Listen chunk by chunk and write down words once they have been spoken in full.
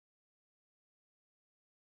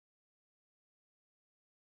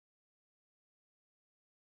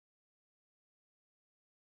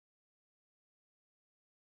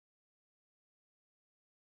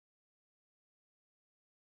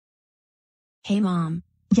Hey Mom.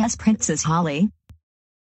 Yes, Princess Holly?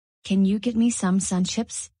 Can you get me some sun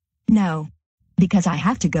chips? No. Because I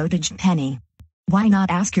have to go to Japan. Why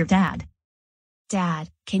not ask your dad?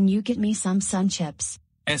 Dad, can you get me some sun chips?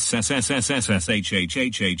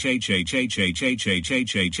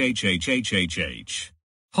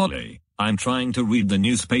 Holly, I'm trying to read the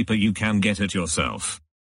newspaper. You can get it yourself.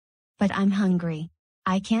 But I'm hungry.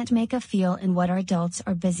 I can't make a feel in what our adults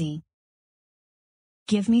are busy.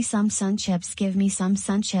 Give me some sun chips, give me some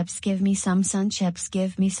sun chips, give me some sun chips,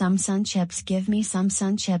 give me some sun chips, give me some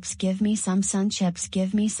sun chips, give me some sun chips,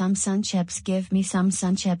 give me some sun chips, give me some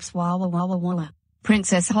sun chips, walla walla walla.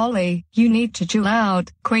 Princess Holly, you need to chill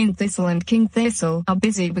out. Queen Thistle and King Thistle are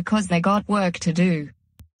busy because they got work to do.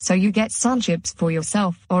 So you get sun chips for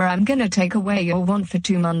yourself, or I'm gonna take away your one for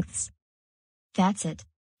 2 months. That's it.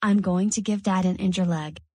 I'm going to give Dad an injured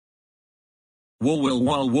leg. My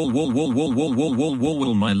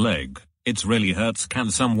leg. It really hurts. Can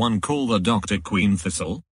someone call the doctor, Queen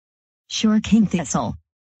Thistle? Sure, King Thistle.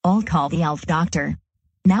 I'll call the elf doctor.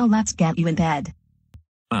 Now let's get you in bed.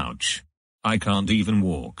 Ouch. I can't even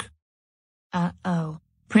walk. Uh-oh.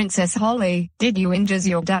 Princess Holly, did you injure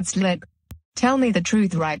your dad's leg? Tell me the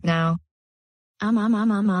truth right now.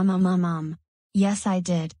 Yes, I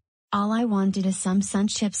did. All I wanted is some sun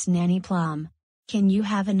chips, Nanny Plum. Can you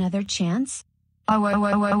have another chance?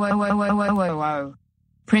 Oh.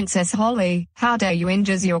 Princess Holly, how dare you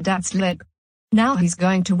injure your dad's leg? Now he's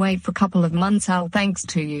going to wait for a couple of months out thanks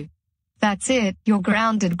to you. That's it, you're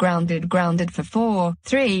grounded for 4,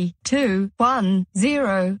 3, 2, 1,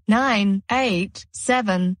 0, 9, 8,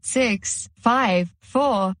 7, 6, 5,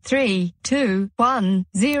 4, 3, 2, 1,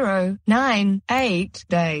 0, 9, 8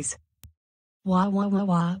 days. Wah wah wah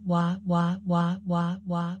wah wah wah wah wah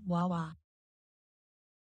wah wah wah.